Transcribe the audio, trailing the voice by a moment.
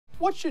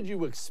What should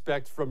you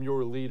expect from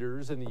your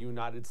leaders in the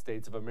United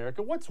States of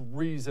America? What's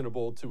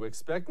reasonable to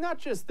expect? Not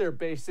just their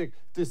basic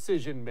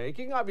decision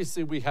making.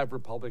 Obviously, we have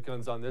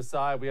Republicans on this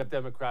side. We have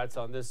Democrats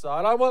on this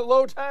side. I want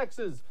low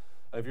taxes.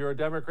 If you're a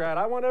Democrat,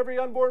 I want every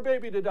unborn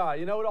baby to die.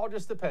 You know, it all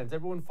just depends.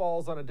 Everyone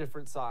falls on a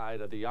different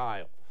side of the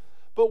aisle.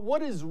 But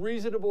what is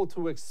reasonable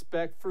to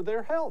expect for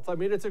their health? I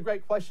mean, it's a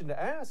great question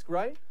to ask,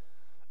 right?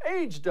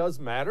 Age does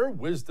matter.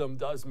 Wisdom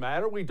does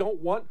matter. We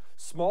don't want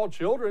small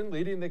children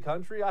leading the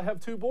country. I have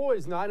 2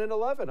 boys, 9 and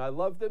 11. I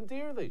love them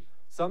dearly.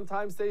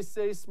 Sometimes they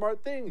say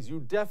smart things. You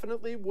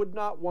definitely would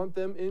not want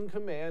them in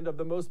command of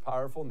the most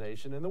powerful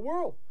nation in the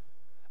world.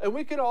 And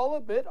we can all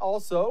admit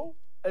also,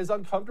 as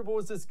uncomfortable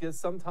as this gets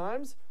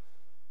sometimes,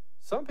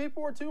 some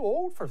people are too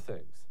old for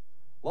things.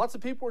 Lots of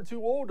people are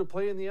too old to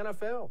play in the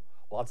NFL.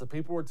 Lots of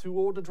people are too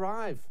old to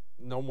drive.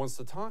 No one wants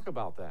to talk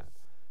about that.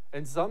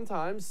 And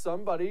sometimes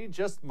somebody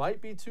just might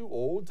be too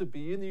old to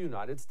be in the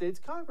United States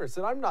Congress.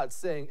 And I'm not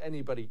saying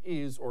anybody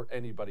is or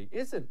anybody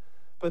isn't,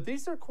 but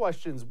these are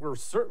questions we're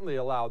certainly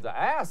allowed to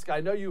ask. I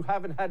know you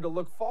haven't had to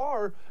look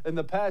far in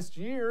the past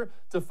year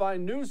to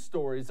find news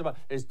stories about,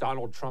 is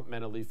Donald Trump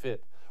mentally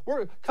fit?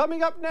 We're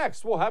coming up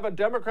next. We'll have a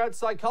Democrat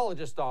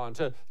psychologist on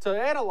to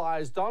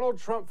analyze Donald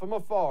Trump from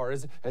afar.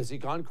 Has he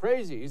gone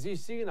crazy? Is he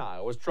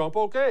senile? Is Trump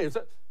okay?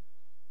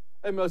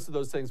 And most of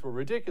those things were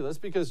ridiculous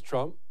because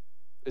Trump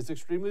is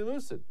extremely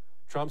lucid.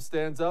 Trump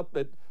stands up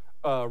at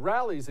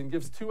rallies and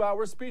gives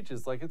 2-hour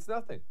speeches like it's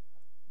nothing.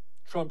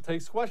 Trump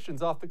takes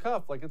questions off the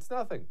cuff like it's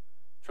nothing.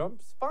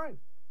 Trump's fine.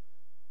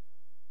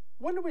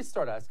 When do we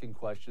start asking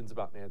questions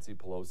about Nancy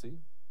Pelosi?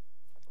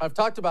 I've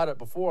talked about it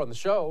before on the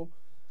show.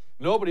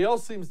 Nobody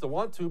else seems to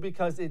want to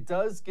because it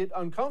does get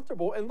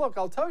uncomfortable. And look,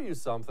 I'll tell you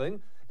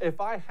something. If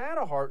I had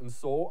a heart and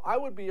soul, I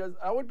would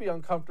be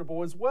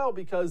uncomfortable as well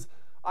because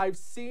I've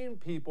seen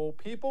people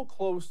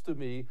close to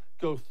me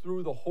go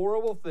through the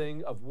horrible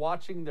thing of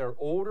watching their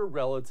older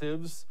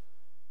relatives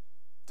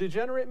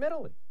degenerate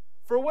mentally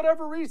for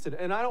whatever reason.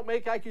 And I don't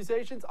make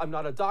accusations. I'm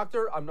not a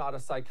doctor. I'm not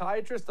a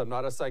psychiatrist. I'm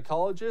not a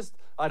psychologist.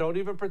 I don't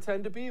even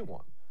pretend to be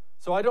one.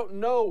 So I don't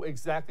know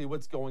exactly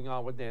what's going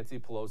on with Nancy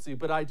Pelosi,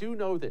 but I do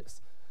know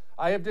this.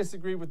 I have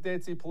disagreed with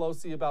Nancy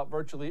Pelosi about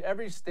virtually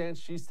every stance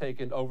she's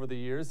taken over the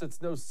years.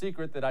 It's no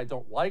secret that I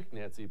don't like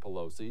Nancy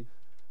Pelosi.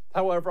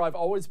 However, I've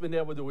always been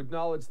able to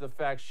acknowledge the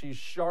fact she's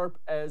sharp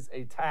as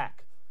a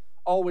tack.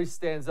 Always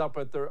stands up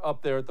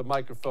there at the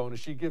microphone as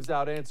she gives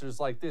out answers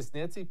like this.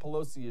 Nancy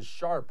Pelosi is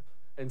sharp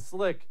and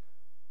slick.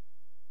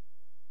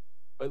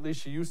 At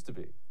least she used to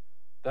be.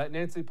 That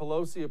Nancy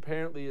Pelosi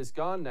apparently is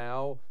gone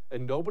now,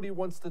 and nobody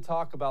wants to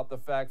talk about the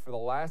fact for the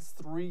last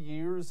 3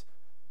 years,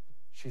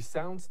 she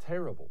sounds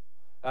terrible.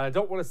 And I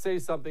don't want to say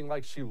something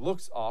like she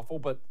looks awful,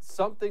 but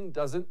something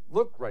doesn't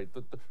look right.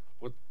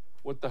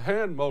 With the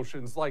hand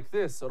motions like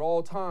this at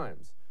all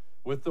times,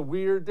 with the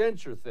weird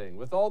denture thing,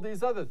 with all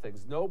these other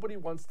things. Nobody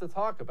wants to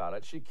talk about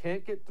it. She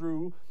can't get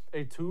through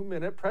a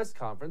 2-minute press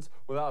conference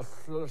without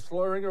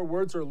slurring her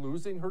words or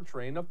losing her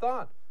train of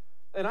thought.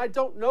 And I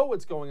don't know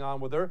what's going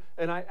on with her,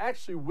 and I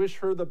actually wish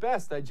her the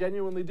best. I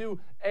genuinely do,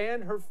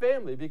 and her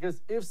family,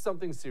 because if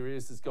something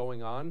serious is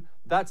going on,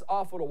 that's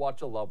awful to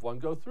watch a loved one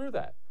go through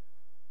that.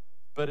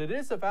 But it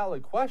is a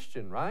valid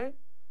question, right?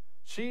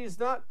 She's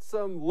not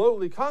some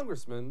lowly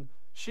congressman.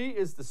 She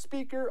is the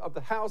Speaker of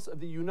the House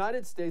of the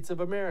United States of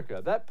America.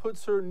 That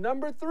puts her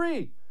number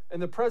 3 in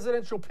the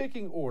presidential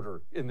picking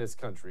order in this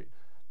country.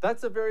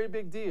 That's a very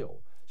big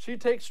deal. She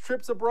takes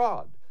trips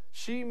abroad.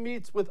 She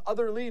meets with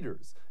other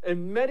leaders.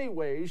 In many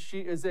ways, she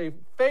is a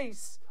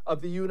face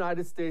of the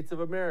United States of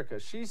America.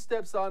 She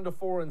steps onto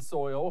foreign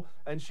soil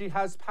and she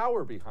has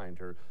power behind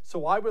her.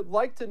 So I would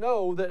like to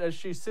know that as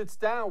she sits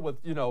down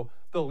with,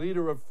 the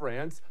leader of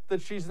France,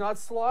 that she's not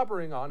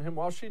slobbering on him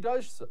while she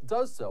does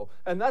so.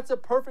 And that's a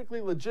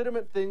perfectly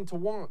legitimate thing to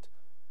want.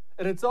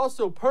 And it's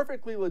also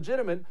perfectly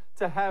legitimate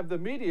to have the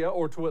media,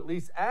 or to at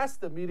least ask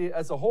the media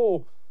as a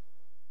whole,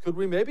 could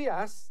we maybe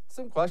ask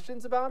some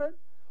questions about it?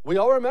 We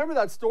all remember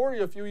that story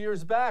a few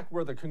years back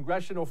where the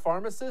congressional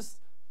pharmacist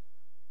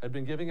had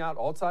been giving out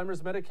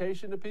Alzheimer's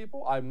medication to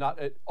people. I'm not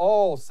at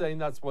all saying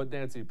that's what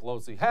Nancy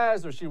Pelosi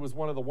has or she was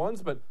one of the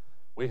ones, but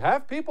we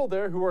have people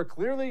there who are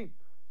clearly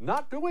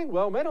not doing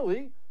well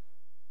mentally.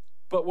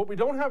 But what we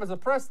don't have is a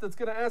press that's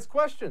going to ask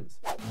questions.